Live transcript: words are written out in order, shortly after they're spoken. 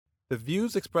The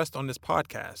views expressed on this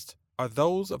podcast are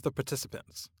those of the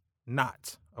participants,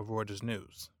 not of Reuters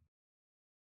News.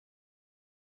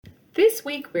 This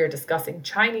week we're discussing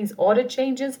Chinese audit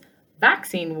changes,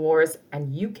 vaccine wars,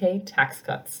 and UK tax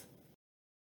cuts.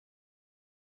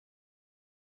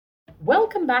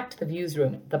 Welcome back to the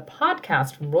Viewsroom, the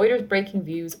podcast from Reuters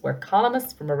Breakingviews, where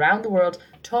columnists from around the world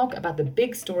talk about the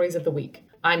big stories of the week.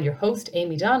 I'm your host,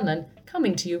 Amy Donlan,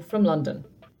 coming to you from London.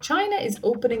 China is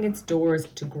opening its doors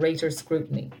to greater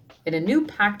scrutiny. In a new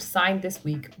pact signed this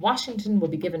week, Washington will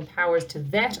be given powers to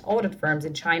vet audit firms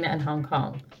in China and Hong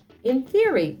Kong. In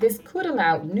theory, this could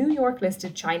allow New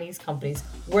York-listed Chinese companies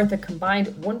worth a combined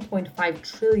 $1.5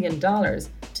 trillion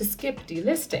to skip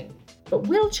delisting. But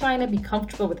will China be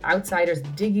comfortable with outsiders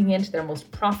digging into their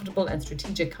most profitable and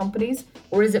strategic companies,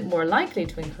 or is it more likely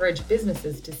to encourage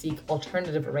businesses to seek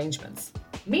alternative arrangements?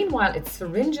 Meanwhile, it's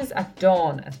syringes at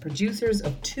dawn as producers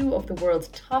of two of the world's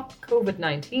top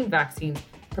COVID-19 vaccines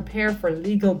prepare for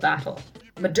legal battle.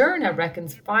 Moderna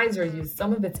reckons Pfizer used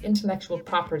some of its intellectual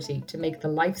property to make the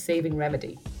life-saving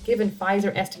remedy. Given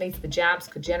Pfizer estimates the jabs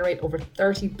could generate over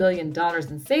 $30 billion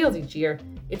in sales each year,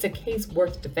 it's a case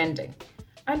worth defending.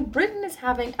 And Britain is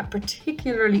having a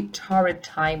particularly torrid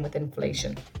time with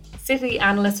inflation. Citi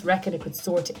analysts reckon it could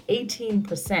soar to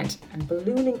 18%, and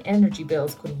ballooning energy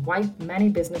bills could wipe many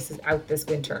businesses out this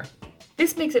winter.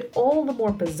 This makes it all the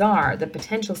more bizarre that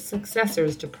potential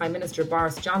successors to Prime Minister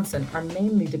Boris Johnson are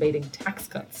mainly debating tax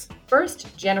cuts.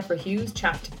 First, Jennifer Hughes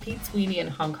chatted to Pete Sweeney in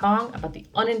Hong Kong about the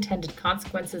unintended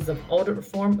consequences of audit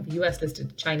reform of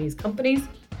US-listed Chinese companies.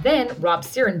 Then, Rob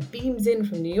Siren beams in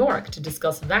from New York to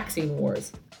discuss vaccine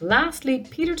wars. Lastly,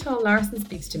 Peter Tall Larson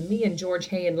speaks to me and George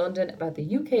Hay in London about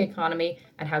the UK economy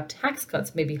and how tax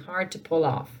cuts may be hard to pull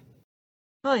off.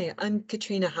 Hi, I'm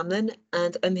Katrina Hamlin,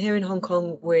 and I'm here in Hong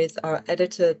Kong with our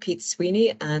editor Pete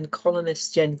Sweeney and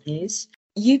columnist Jen Hughes.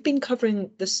 You've been covering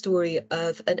the story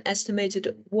of an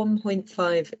estimated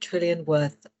 1.5 trillion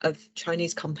worth of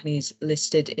Chinese companies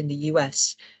listed in the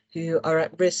US who are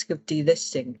at risk of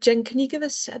delisting. Jen, can you give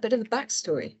us a bit of a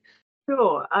backstory?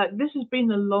 Sure. This has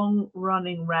been a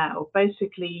long-running row.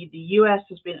 Basically, the US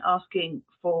has been asking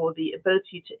for the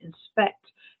ability to inspect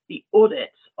the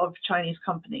audits of Chinese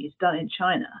companies done in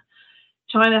China.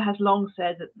 China has long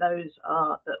said that those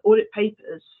are the audit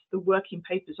papers, the working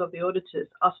papers of the auditors,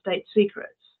 are state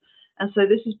secrets. And so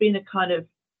this has been a kind of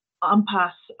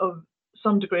impasse of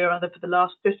some degree or other for the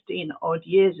last 15 odd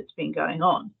years it's been going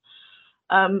on.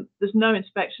 There's no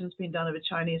inspections been done of a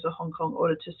Chinese or Hong Kong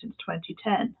auditor since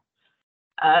 2010.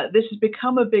 This has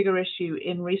become a bigger issue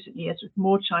in recent years with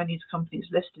more Chinese companies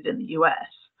listed in the US.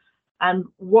 And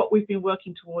what we've been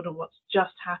working toward and what's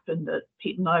just happened that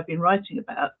Pete and I have been writing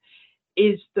about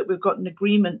is that we've got an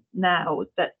agreement now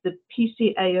that the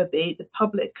PCAOB, the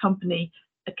Public Company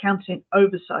Accounting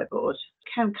Oversight Board,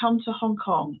 can come to Hong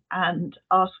Kong and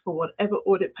ask for whatever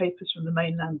audit papers from the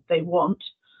mainland they want,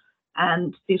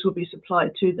 and these will be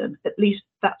supplied to them. At least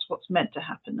that's what's meant to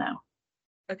happen now.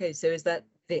 Okay, so is that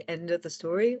the end of the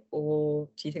story, or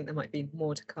do you think there might be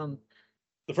more to come?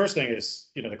 The first thing is,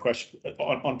 the question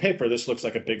on paper, this looks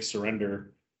like a big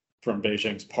surrender from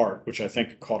Beijing's part, which I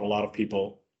think caught a lot of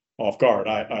people off guard.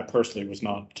 I personally was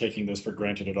not taking this for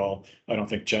granted at all. I don't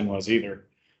think Jen was either,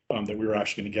 that we were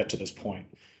actually going to get to this point.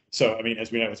 So,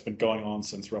 as we know, it's been going on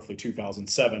since roughly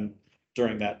 2007.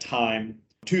 During that time,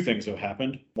 two things have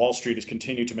happened. Wall Street has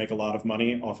continued to make a lot of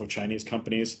money off of Chinese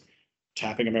companies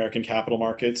tapping American capital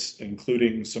markets,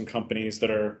 including some companies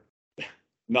that are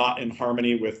not in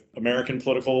harmony with American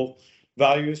political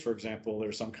values. For example, there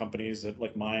are some companies that,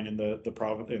 like mine in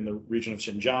the region of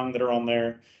Xinjiang, that are on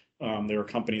there. There are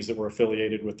companies that were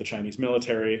affiliated with the Chinese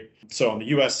military. So on the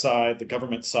U.S. side, the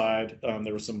government side,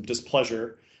 there was some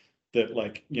displeasure that,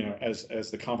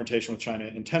 as the confrontation with China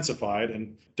intensified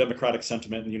and democratic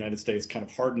sentiment in the United States kind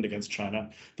of hardened against China,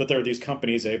 that there are these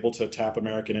companies able to tap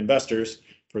American investors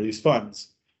for these funds.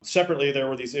 Separately, there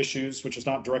were these issues, which is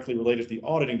not directly related to the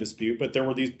auditing dispute, but there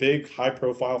were these big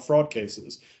high-profile fraud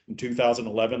cases. In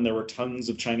 2011, there were tons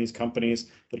of Chinese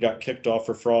companies that got kicked off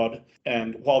for fraud.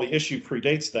 And while the issue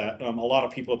predates that, a lot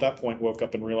of people at that point woke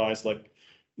up and realized,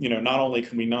 not only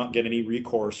can we not get any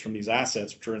recourse from these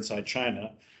assets, which are inside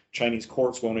China, Chinese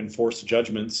courts won't enforce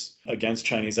judgments against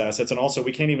Chinese assets. And also,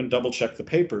 we can't even double check the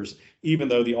papers, even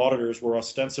though the auditors were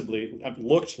ostensibly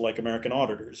looked like American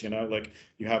auditors. You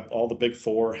have all the big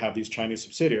four have these Chinese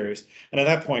subsidiaries. And at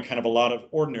that point, kind of a lot of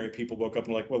ordinary people woke up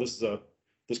and were like, well,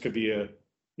 this could be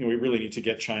we really need to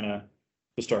get China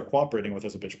to start cooperating with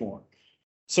us a bit more.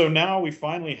 So now we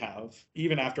finally have,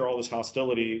 even after all this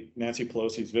hostility, Nancy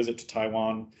Pelosi's visit to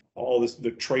Taiwan, all this,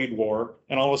 the trade war,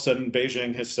 and all of a sudden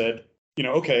Beijing has said,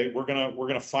 okay, we're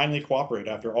gonna finally cooperate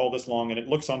after all this long, and it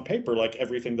looks on paper like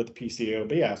everything that the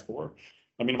PCAOB asked for.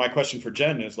 I mean, my question for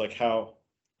Jen is like, how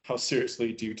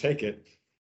seriously do you take it?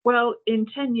 Well, in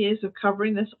 10 years of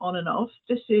covering this on and off,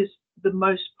 this is the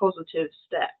most positive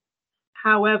step.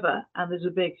 However, and there's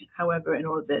a big however in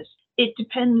all of this, it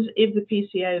depends if the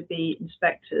PCAOB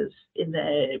inspectors in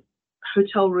their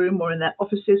hotel room or in their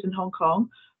offices in Hong Kong,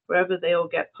 wherever they all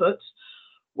get put,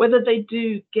 whether they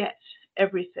do get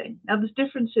everything. Now, there's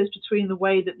differences between the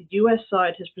way that the US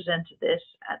side has presented this,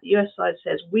 and the US side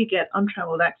says we get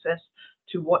untrammeled access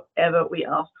to whatever we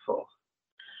ask for.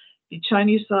 The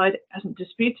Chinese side hasn't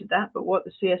disputed that, but what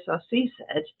the CSRC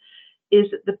said is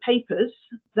that the papers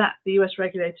that the US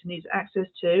regulator needs access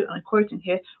to, and I'm quoting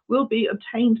here, will be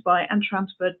obtained by and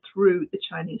transferred through the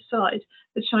Chinese side.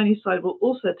 The Chinese side will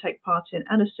also take part in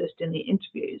and assist in the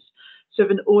interviews. So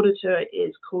if an auditor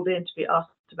is called in to be asked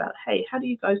about, hey, how do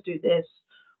you guys do this?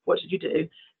 What did you do?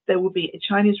 There will be a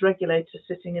Chinese regulator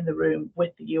sitting in the room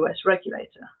with the US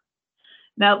regulator.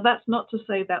 Now, that's not to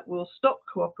say that will stop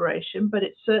cooperation, but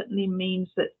it certainly means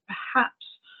that perhaps,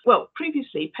 well,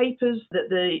 previously, papers that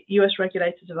the US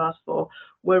regulators have asked for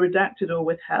were redacted or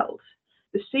withheld.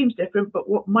 This seems different, but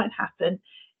what might happen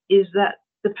is that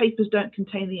the papers don't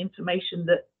contain the information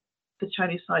that the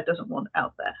Chinese side doesn't want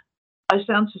out there. I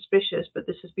sound suspicious, but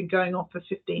this has been going on for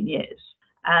 15 years.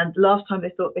 And last time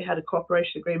they thought they had a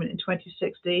cooperation agreement in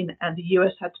 2016, and the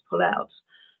US had to pull out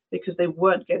because they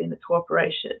weren't getting the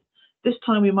cooperation. This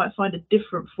time we might find a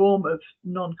different form of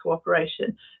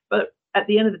non-cooperation, but at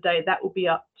the end of the day, that will be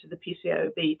up to the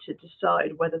PCAOB to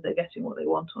decide whether they're getting what they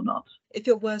want or not. If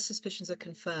your worst suspicions are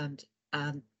confirmed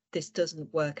and this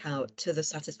doesn't work out to the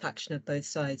satisfaction of both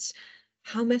sides,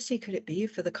 how messy could it be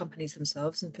for the companies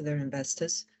themselves and for their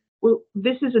investors? Well,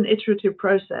 this is an iterative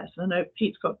process. I know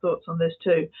Pete's got thoughts on this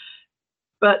too.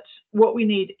 But what we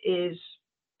need is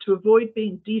to avoid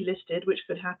being delisted, which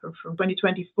could happen from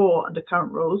 2024 under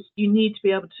current rules. You need to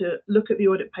be able to look at the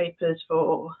audit papers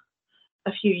for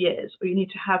a few years, or you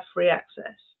need to have free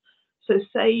access. So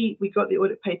say we got the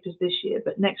audit papers this year,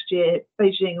 but next year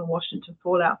Beijing and Washington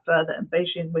fall out further and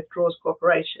Beijing withdraws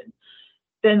cooperation.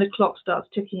 Then the clock starts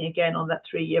ticking again on that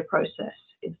 3-year process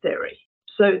in theory.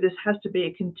 So this has to be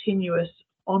a continuous,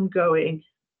 ongoing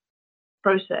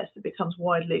process that becomes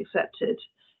widely accepted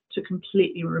to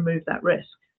completely remove that risk.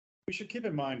 We should keep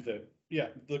in mind that,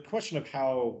 the question of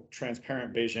how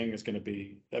transparent Beijing is going to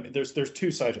be, I mean, there's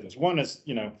two sides of this. One is,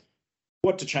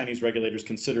 what do Chinese regulators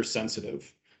consider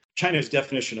sensitive? China's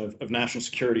definition of national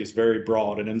security is very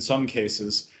broad, and in some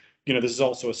cases, this is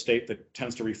also a state that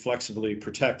tends to reflexively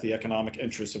protect the economic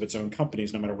interests of its own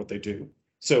companies, no matter what they do.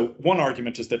 So one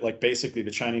argument is that, basically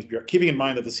the Chinese, keeping in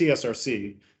mind that the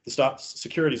CSRC, the stock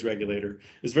securities regulator,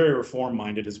 is very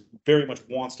reform-minded, is very much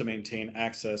wants to maintain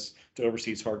access to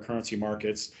overseas hard currency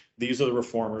markets. These are the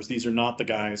reformers. These are not the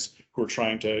guys who are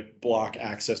trying to block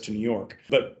access to New York.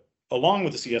 But along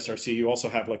with the CSRC, you also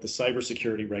have the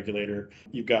cybersecurity regulator.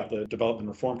 You've got the Development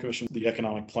Reform Commission, the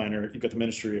Economic Planner. You've got the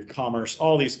Ministry of Commerce.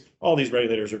 All these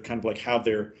regulators are kind of have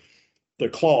their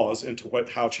claws into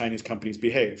how Chinese companies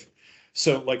behave.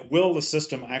 So will the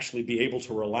system actually be able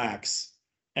to relax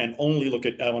and only look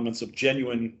at elements of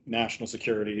genuine national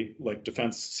security, like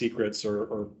defense secrets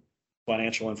or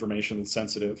financial information that's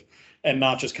sensitive, and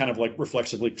not just kind of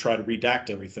reflexively try to redact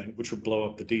everything, which would blow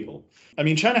up the deal? I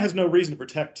mean, China has no reason to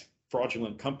protect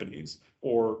fraudulent companies,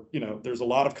 or, there's a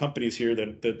lot of companies here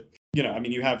that I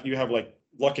mean, you have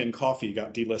Luckin Coffee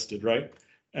got delisted, right?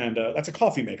 And that's a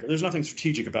coffee maker. There's nothing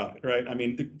strategic about it, right? I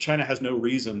mean, China has no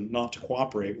reason not to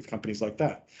cooperate with companies like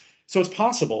that. So it's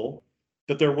possible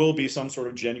that there will be some sort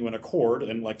of genuine accord,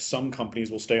 and some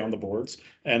companies will stay on the boards,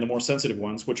 and the more sensitive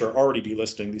ones, which are already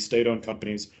delisting, these state-owned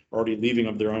companies are already leaving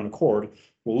of their own accord,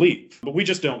 will leave. But we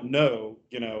just don't know,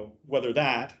 whether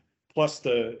that plus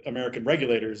the American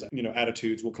regulators,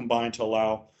 attitudes will combine to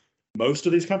allow most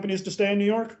of these companies to stay in New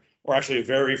York, or actually a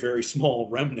very, very small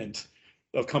remnant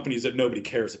of companies that nobody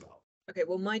cares about. Okay,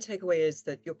 well, my takeaway is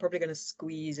that you're probably going to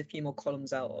squeeze a few more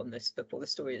columns out on this before the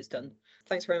story is done.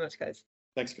 Thanks very much, guys.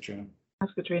 Thanks, Katrina.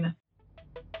 Thanks, Katrina.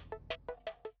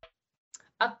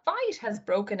 A fight has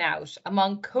broken out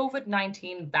among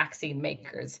COVID-19 vaccine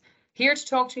makers. Here to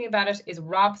talk to me about it is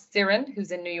Rob Siren,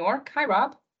 who's in New York. Hi,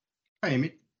 Rob. Hi,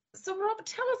 Amy. So, Rob,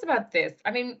 tell us about this.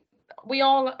 I mean, we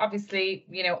all obviously,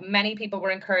 many people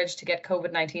were encouraged to get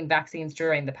COVID-19 vaccines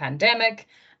during the pandemic.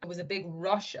 It was a big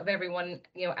rush of everyone,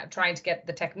 trying to get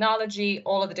the technology,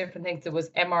 all of the different things. There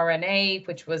was mRNA,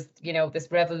 which was,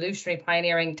 this revolutionary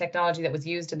pioneering technology that was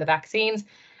used in the vaccines.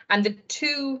 And the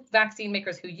two vaccine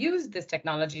makers who used this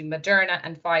technology, Moderna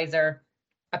and Pfizer,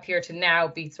 appear to now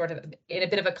be sort of in a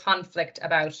bit of a conflict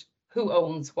about who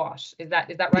owns what. Is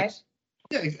that right?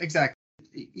 Yeah, exactly.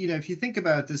 If you think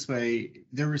about it this way,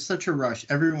 there was such a rush.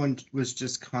 Everyone was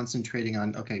just concentrating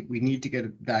on, okay, we need to get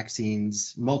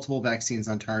vaccines, multiple vaccines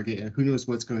on target, and who knows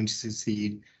what's going to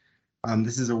succeed.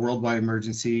 This is a worldwide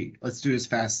emergency. Let's do it as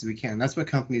fast as we can. That's what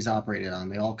companies operated on.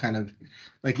 They all kind of,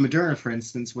 like Moderna, for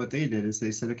instance, what they did is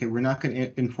they said, okay, we're not going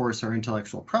to enforce our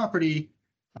intellectual property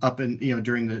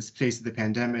during the phase of the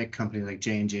pandemic. Company like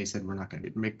J&J said, we're not going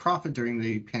to make profit during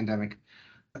the pandemic.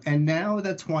 And now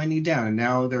that's winding down, and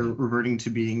now they're reverting to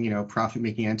being,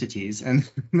 profit-making entities,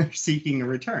 and they're seeking a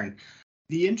return.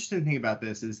 The interesting thing about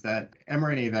this is that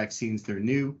mRNA vaccines, they're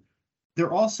new.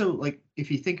 They're also, like, if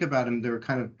you think about them, they're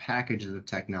kind of packages of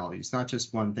technology. It's not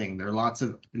just one thing. There are lots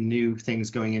of new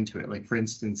things going into it. Like, for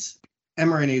instance,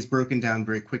 mRNA is broken down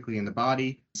very quickly in the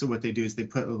body. So what they do is they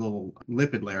put a little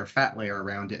lipid layer, fat layer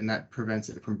around it, and that prevents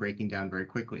it from breaking down very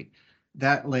quickly.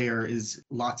 That layer is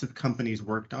lots of companies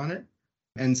worked on it.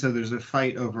 And so there's a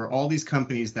fight over all these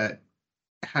companies that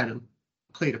had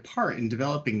played a part in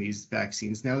developing these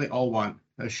vaccines. Now they all want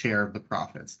a share of the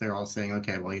profits. They're all saying,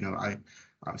 okay, well,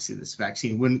 obviously this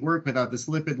vaccine wouldn't work without this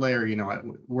lipid layer.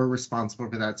 We're responsible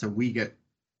for that, so we get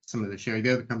some of the share.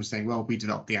 The other company's saying, well, we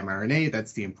developed the mRNA.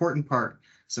 That's the important part.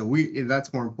 So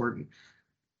that's more important.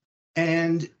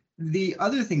 And the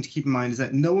other thing to keep in mind is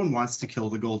that no one wants to kill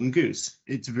the golden goose.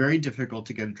 It's very difficult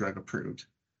to get a drug approved.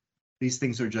 These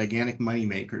things are gigantic money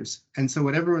makers. And so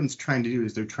what everyone's trying to do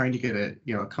is they're trying to get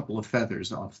a couple of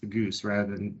feathers off the goose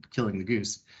rather than killing the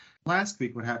goose. Last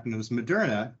week, what happened was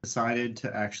Moderna decided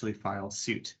to actually file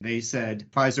suit. They said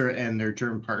Pfizer and their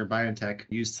German partner BioNTech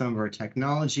used some of our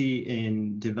technology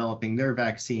in developing their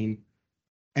vaccine.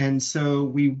 And so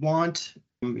we want,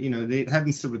 they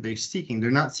haven't said what they're seeking.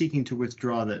 They're not seeking to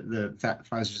withdraw the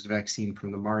Pfizer's vaccine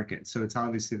from the market. So it's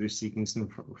obviously they're seeking some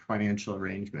financial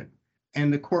arrangement.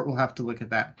 And the court will have to look at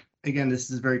that. Again, this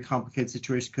is a very complicated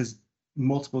situation because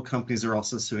multiple companies are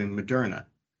also suing Moderna.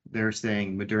 They're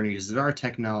saying Moderna uses our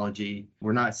technology.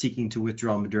 We're not seeking to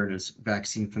withdraw Moderna's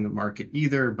vaccine from the market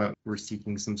either, but we're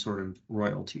seeking some sort of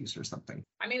royalties or something.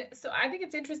 I mean, so I think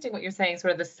it's interesting what you're saying,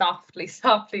 sort of the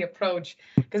softly approach,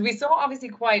 because we saw obviously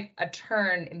quite a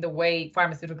turn in the way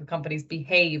pharmaceutical companies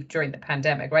behaved during the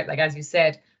pandemic, right? Like, as you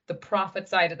said, the profit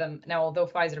side of them. Now, although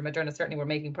Pfizer and Moderna certainly were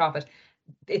making profit,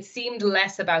 it seemed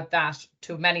less about that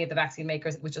to many of the vaccine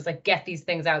makers, which is like, get these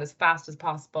things out as fast as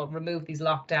possible, remove these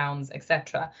lockdowns,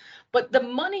 etc. But the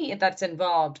money that's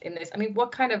involved in this, I mean,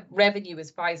 what kind of revenue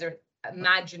is Pfizer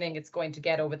imagining it's going to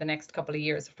get over the next couple of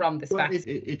years from this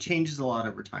vaccine? It changes a lot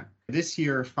over time. This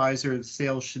year, Pfizer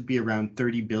sales should be around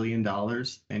 $30 billion.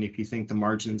 And if you think the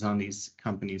margins on these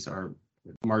companies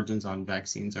margins on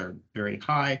vaccines are very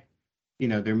high,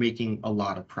 they're making a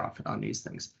lot of profit on these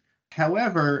things.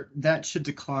 However, that should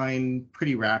decline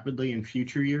pretty rapidly in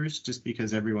future years just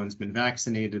because everyone's been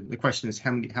vaccinated. The question is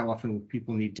how often will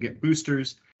people need to get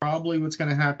boosters? Probably what's going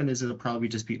to happen is it'll probably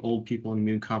just be old people and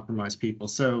immune-compromised people.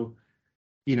 So,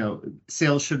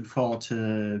 sales should fall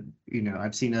to,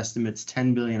 I've seen estimates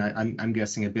 10 billion. I'm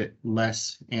guessing a bit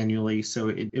less annually. So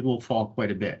it will fall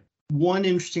quite a bit. One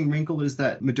interesting wrinkle is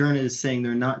that Moderna is saying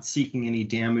they're not seeking any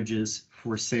damages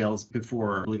for sales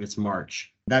before, I believe it's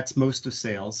March. That's most of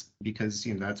sales because,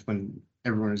 that's when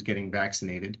everyone is getting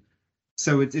vaccinated.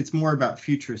 So it's more about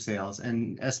future sales,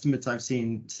 and estimates I've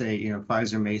seen say,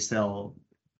 Pfizer may sell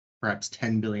perhaps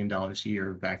 $10 billion a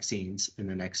year of vaccines in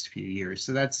the next few years.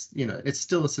 So that's, it's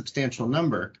still a substantial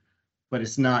number, but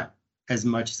it's not as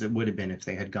much as it would have been if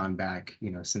they had gone back,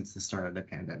 since the start of the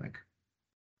pandemic.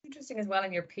 Interesting as well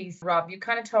in your piece, Rob, you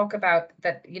kind of talk about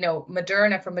that,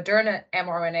 Moderna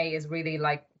mRNA is really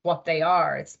like what they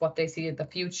are. It's what they see in the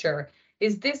future.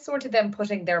 Is this sort of them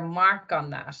putting their mark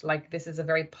on that? Like, this is a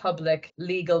very public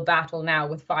legal battle now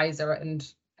with Pfizer, and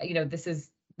is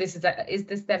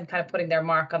this them kind of putting their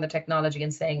mark on the technology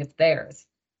and saying it's theirs?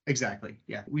 Exactly.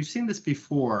 Yeah. We've seen this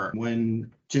before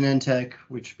when Genentech,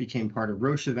 which became part of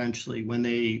Roche eventually, when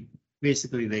they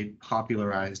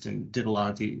popularized and did a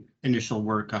lot of the initial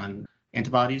work on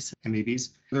antibodies, MAVs.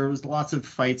 There was lots of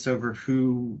fights over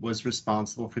who was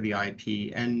responsible for the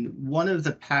IP. And one of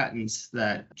the patents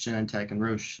that Genentech and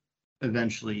Roche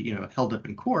eventually, held up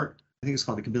in court, I think it's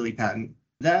called the Kabili patent,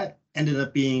 that ended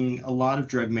up being a lot of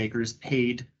drug makers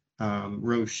paid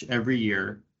Roche every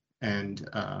year and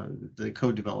the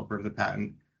co-developer of the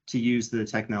patent to use the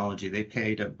technology. They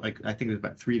paid I think it was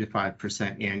about 3 to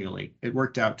 5% annually. It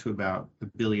worked out to about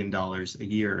 $1 billion a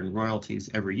year in royalties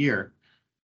every year.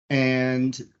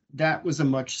 And that was a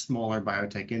much smaller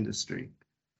biotech industry.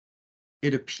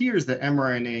 it appears that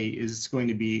mRNA is going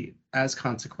to be as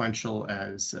consequential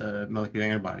as molecular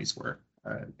antibodies were.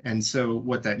 And so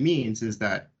what that means is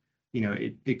that,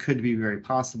 it could be very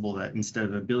possible that instead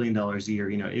of $1 billion a year,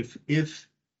 if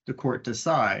the court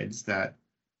decides that,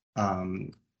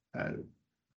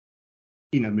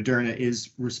 Moderna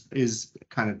is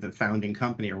kind of the founding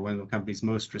company or one of the companies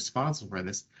most responsible for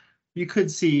this, you could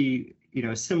see,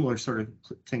 a similar sort of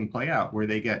thing play out where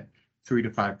they get 3 to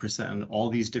 5% on all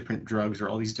these different drugs or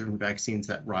all these different vaccines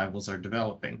that rivals are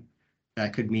developing.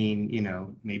 That could mean,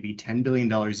 maybe $10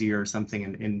 billion a year or something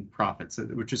in profits,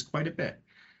 which is quite a bit.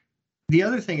 The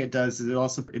other thing it does is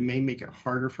it may make it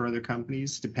harder for other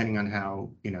companies, depending on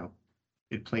how,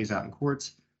 it plays out in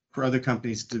courts, for other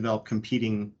companies to develop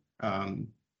competing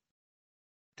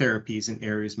therapies in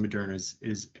areas Moderna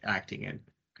is acting in,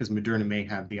 because Moderna may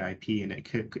have the IP and it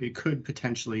could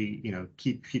potentially,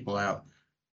 keep people out.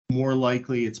 More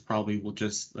likely, it's probably will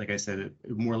just, like I said,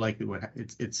 more likely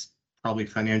it's probably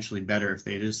financially better if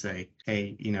they just say,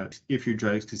 hey, if your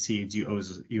drug succeeds, you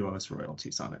owe us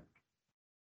royalties on it.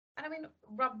 And I mean,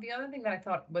 Rob, the other thing that I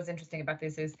thought was interesting about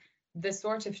this is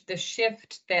the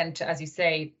shift then to, as you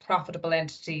say, profitable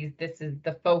entities. This is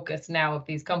the focus now of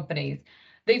these companies.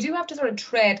 They do have to sort of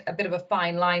tread a bit of a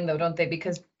fine line, though, don't they?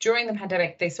 Because during the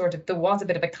pandemic, there was a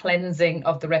bit of a cleansing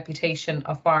of the reputation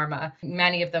of pharma.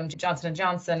 Many of them, Johnson &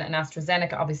 Johnson and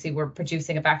AstraZeneca, obviously were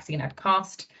producing a vaccine at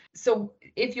cost. So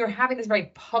if you're having this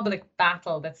very public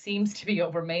battle that seems to be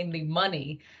over mainly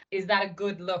money, is that a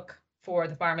good look for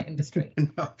the pharma industry?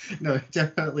 No,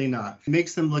 definitely not. It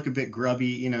makes them look a bit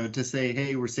grubby, to say,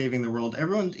 hey, we're saving the world.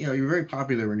 Everyone, you're very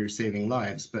popular when you're saving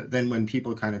lives, but then when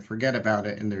people kind of forget about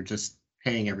it and they're just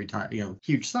paying every time,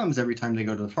 huge sums every time they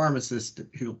go to the pharmacist,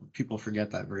 people forget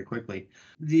that very quickly.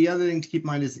 The other thing to keep in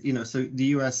mind is, so the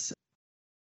US,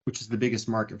 which is the biggest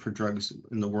market for drugs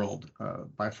in the world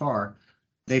by far,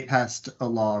 they passed a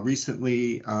law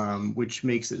recently, which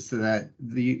makes it so that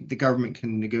the government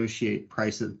can negotiate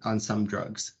prices on some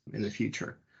drugs in the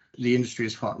future. The industry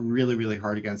has fought really, really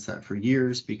hard against that for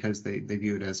years because they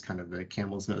view it as kind of the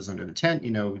camel's nose under the tent.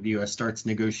 The US starts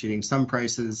negotiating some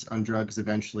prices on drugs.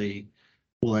 Eventually,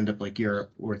 we'll end up like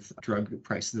Europe with drug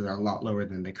prices that are a lot lower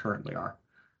than they currently are.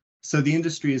 So the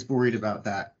industry is worried about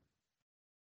that.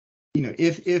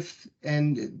 If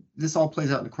and this all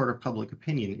plays out in the court of public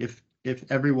opinion,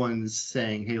 if everyone's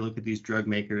saying, hey, look at these drug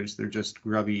makers, they're just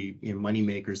grubby money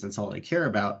makers, that's all they care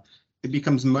about, it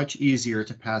becomes much easier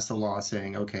to pass a law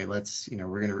saying, okay, let's,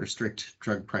 we're going to restrict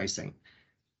drug pricing.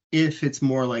 If it's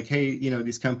more like, hey,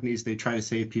 these companies, they try to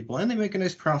save people and they make a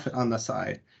nice profit on the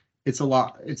side, it's a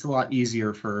lot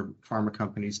easier for pharma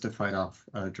companies to fight off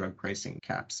drug pricing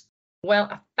caps. Well,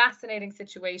 a fascinating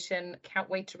situation. Can't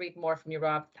wait to read more from you,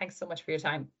 Rob. Thanks so much for your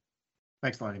time.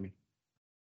 Thanks a lot, Amy.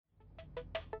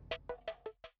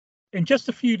 In just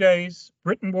a few days,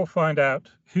 Britain will find out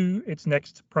who its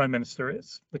next Prime Minister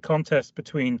is. The contest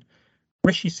between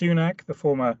Rishi Sunak, the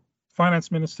former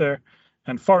Finance Minister,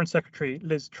 and Foreign Secretary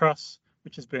Liz Truss,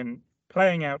 which has been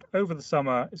playing out over the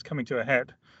summer, is coming to a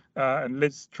head. And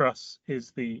Liz Truss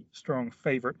is the strong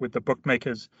favourite with the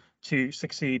bookmakers to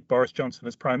succeed Boris Johnson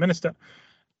as Prime Minister.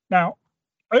 Now,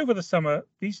 over the summer,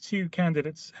 these two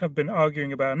candidates have been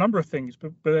arguing about a number of things,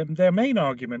 but their main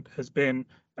argument has been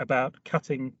about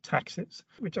cutting taxes,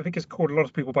 which I think has caught a lot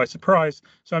of people by surprise.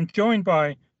 So I'm joined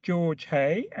by George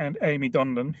Hay and Amy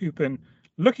Donlan, who've been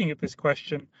looking at this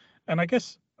question. And I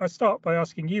guess I'll start by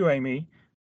asking you, Amy,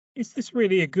 is this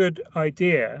really a good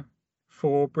idea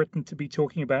for Britain to be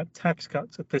talking about tax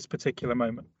cuts at this particular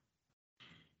moment?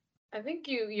 I think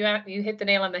you hit the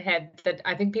nail on the head that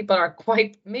I think people are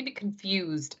quite maybe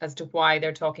confused as to why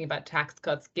they're talking about tax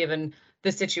cuts given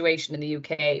the situation in the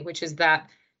UK, which is that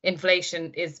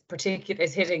inflation is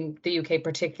hitting the UK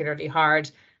particularly hard.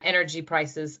 Energy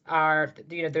prices are,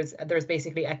 there's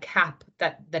basically a cap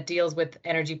that deals with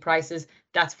energy prices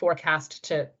that's forecast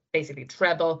to basically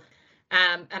treble.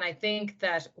 And I think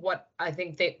that what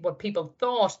people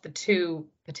thought the two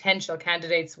potential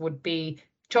candidates would be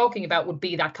talking about would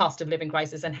be that cost of living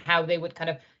crisis and how they would kind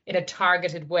of, in a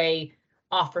targeted way,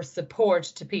 offer support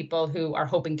to people who are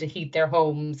hoping to heat their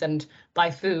homes and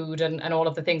buy food and all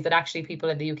of the things that actually people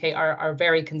in the UK are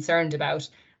very concerned about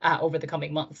over the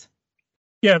coming months.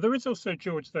 Yeah, there is also,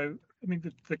 George, though, I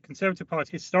mean, the Conservative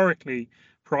Party historically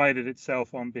prided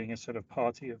itself on being a sort of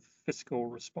party of fiscal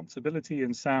responsibility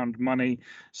and sound money.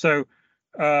 So,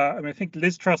 I think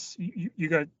Liz Truss,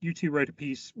 you two wrote a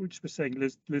piece which was saying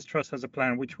Liz Truss has a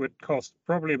plan which would cost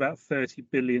probably about £30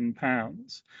 billion.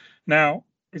 Now,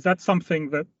 is that something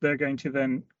that they're going to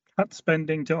then cut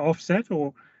spending to offset,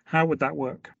 or how would that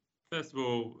work? First of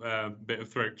all, a bit of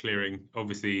throat clearing.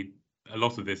 Obviously, a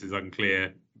lot of this is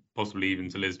unclear, possibly even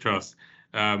to Liz Truss.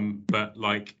 But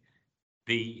like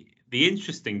the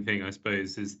interesting thing, I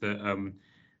suppose, is that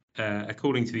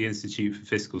according to the Institute for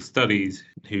Fiscal Studies,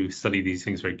 who study these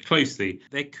things very closely,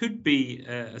 there could be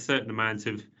a certain amount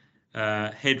of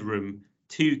headroom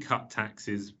to cut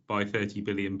taxes by £30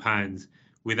 billion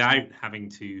without having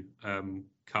to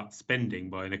cut spending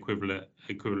by an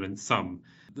equivalent sum.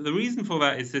 The reason for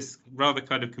that is this rather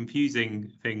kind of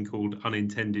confusing thing called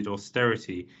unintended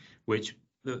austerity, which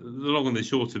the long and the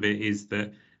short of it is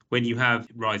that when you have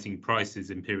rising prices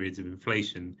in periods of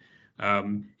inflation,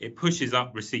 it pushes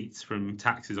up receipts from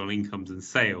taxes on incomes and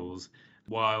sales,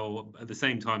 while at the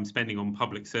same time spending on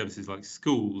public services like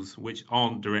schools, which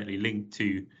aren't directly linked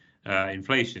to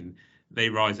inflation, they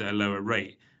rise at a lower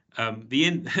rate.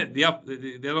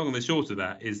 The long and the short of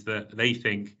that is that they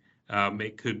think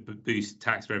it could boost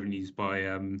tax revenues by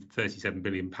 £37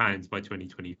 billion by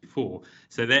 2024.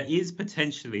 So there is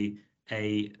potentially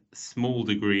a small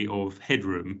degree of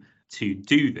headroom to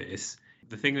do this.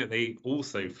 The thing that they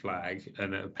also flag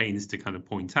and are pains to kind of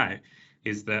point out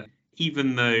is that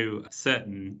even though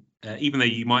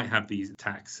you might have these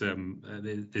tax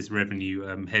this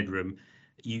revenue headroom,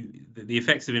 the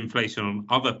effects of inflation on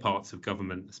other parts of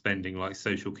government spending like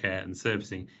social care and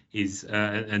servicing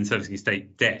and servicing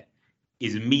state debt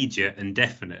is immediate and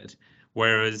definite,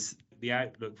 whereas the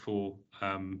outlook for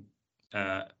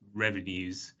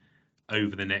revenues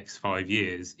over the next 5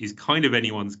 years is kind of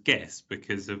anyone's guess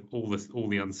because of all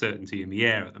the uncertainty in the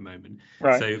air at the moment.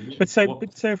 Right. So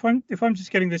if I'm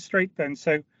just getting this straight, then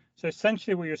so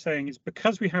essentially what you're saying is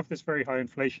because we have this very high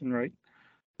inflation rate,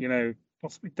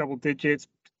 possibly double digits,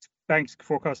 banks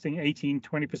forecasting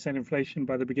 18-20% inflation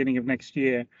by the beginning of next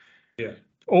year. Yeah.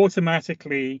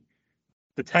 Automatically,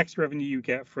 the tax revenue you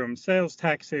get from sales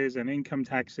taxes and income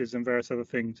taxes and various other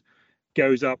things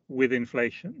goes up with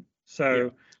inflation.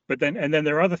 So, but then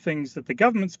there are other things that the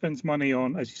government spends money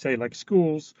on, as you say, like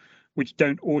schools, which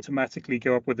don't automatically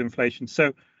go up with inflation.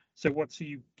 So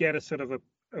you get a sort of a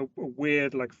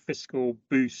weird like fiscal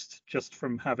boost just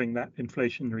from having that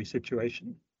inflationary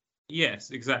situation.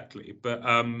 Yes, exactly. But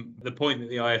the point that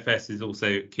the IFS is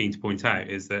also keen to point out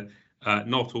is that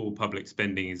not all public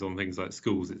spending is on things like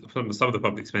schools. Some of the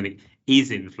public spending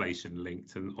is inflation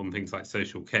linked and on things like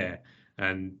social care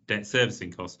and debt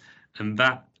servicing costs, and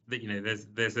that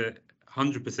there's a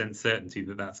 100% certainty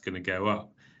that that's going to go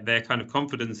up. Their kind of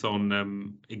confidence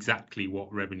on exactly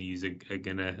what revenues are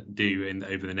going to do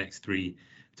over the next 3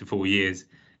 to 4 years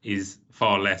is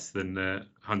far less than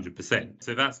 100%.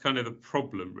 So that's kind of the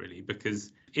problem, really,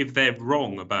 because if they're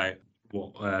wrong about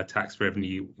what tax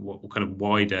revenue, what kind of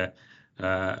wider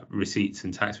receipts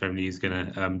and tax revenue is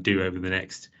going to do over the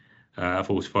next 4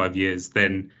 to 5 years,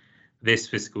 then this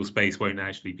fiscal space won't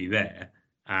actually be there.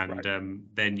 And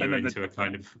then you're into a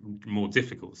kind of more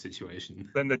difficult situation.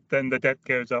 Then the debt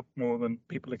goes up more than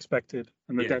people expected,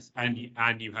 and the debt,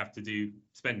 and you have to do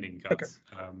spending cuts,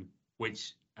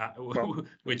 which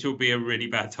will be a really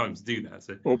bad time to do that.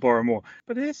 Or borrow more.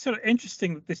 But it is sort of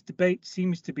interesting that this debate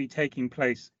seems to be taking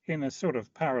place in a sort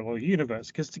of parallel universe.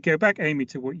 Because to go back, Amy,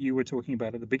 to what you were talking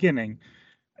about at the beginning,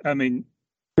 I mean,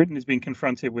 Britain has been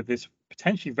confronted with this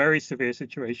potentially very severe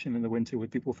situation in the winter,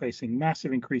 with people facing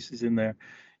massive increases in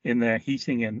their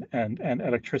heating and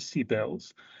electricity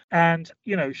bills. And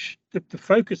the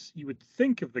focus, you would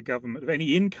think, of the government, of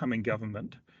any incoming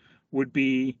government, would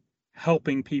be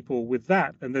helping people with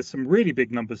that. And there's some really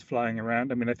big numbers flying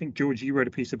around. I mean, I think, George, you wrote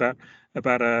a piece about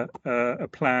a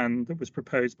plan that was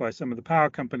proposed by some of the power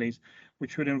companies,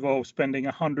 which would involve spending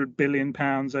 £100 billion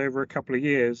over a couple of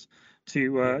years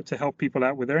to help people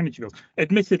out with their energy bills.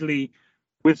 Admittedly,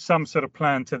 with some sort of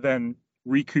plan to then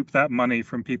recoup that money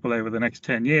from people over the next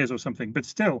 10 years or something, but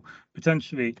still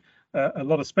potentially a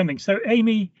lot of spending. So,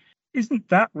 Amy, isn't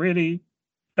that really,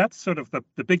 that's sort of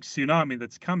the big tsunami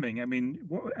that's coming? I mean,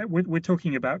 we're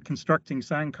talking about constructing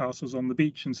sandcastles on the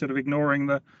beach and sort of ignoring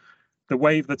the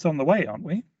wave that's on the way, aren't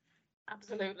we?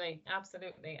 Absolutely.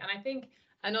 And I think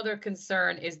another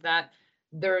concern is that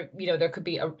there could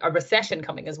be a recession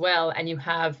coming as well, and you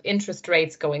have interest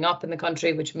rates going up in the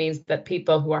country, which means that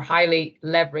people who are highly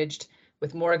leveraged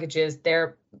with mortgages,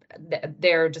 their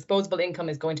disposable income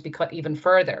is going to be cut even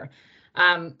further.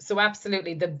 So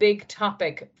absolutely, the big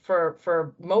topic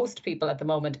for most people at the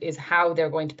moment is how they're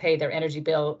going to pay their energy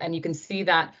bill. And you can see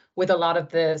that with a lot of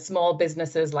the small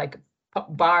businesses like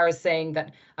bars saying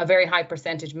that a very high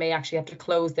percentage may actually have to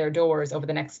close their doors over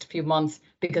the next few months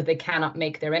because they cannot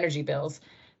make their energy bills.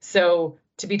 So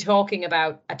to be talking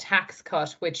about a tax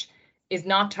cut, which is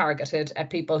not targeted at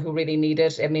people who really need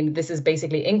it. I mean, this is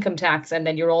basically income tax, and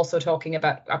then you're also talking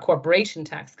about a corporation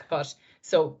tax cut.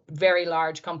 So very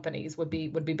large companies would be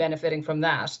benefiting from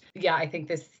that. Yeah, I think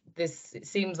this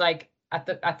seems like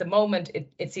at the moment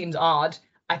it seems odd.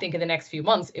 I think in the next few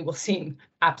months it will seem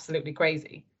absolutely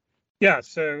crazy. Yeah,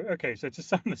 so to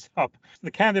sum this up,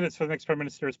 the candidates for the next prime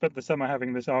minister have spent the summer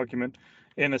having this argument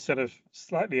in a sort of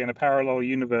slightly in a parallel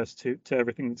universe to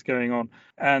everything that's going on.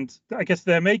 And I guess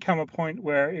there may come a point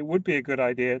where it would be a good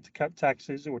idea to cut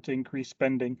taxes or to increase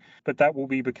spending, but that will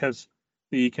be because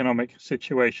the economic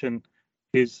situation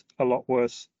is a lot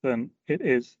worse than it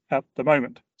is at the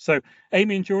moment. So,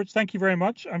 Amy and George, thank you very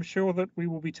much. I'm sure that we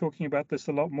will be talking about this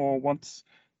a lot more once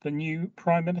the new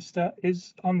prime minister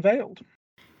is unveiled.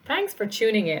 Thanks for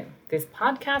tuning in. This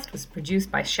podcast was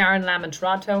produced by Sharon Lam in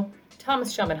Toronto,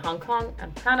 Thomas Shum in Hong Kong,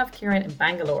 and Pranav Kiran in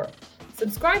Bangalore.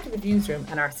 Subscribe to the Viewsroom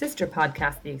and our sister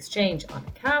podcast, The Exchange, on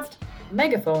Cast,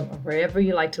 Megaphone, or wherever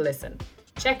you like to listen.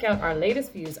 Check out our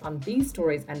latest views on these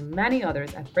stories and many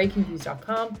others at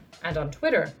breakingviews.com and on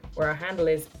Twitter, where our handle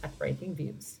is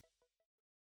 @breakingviews.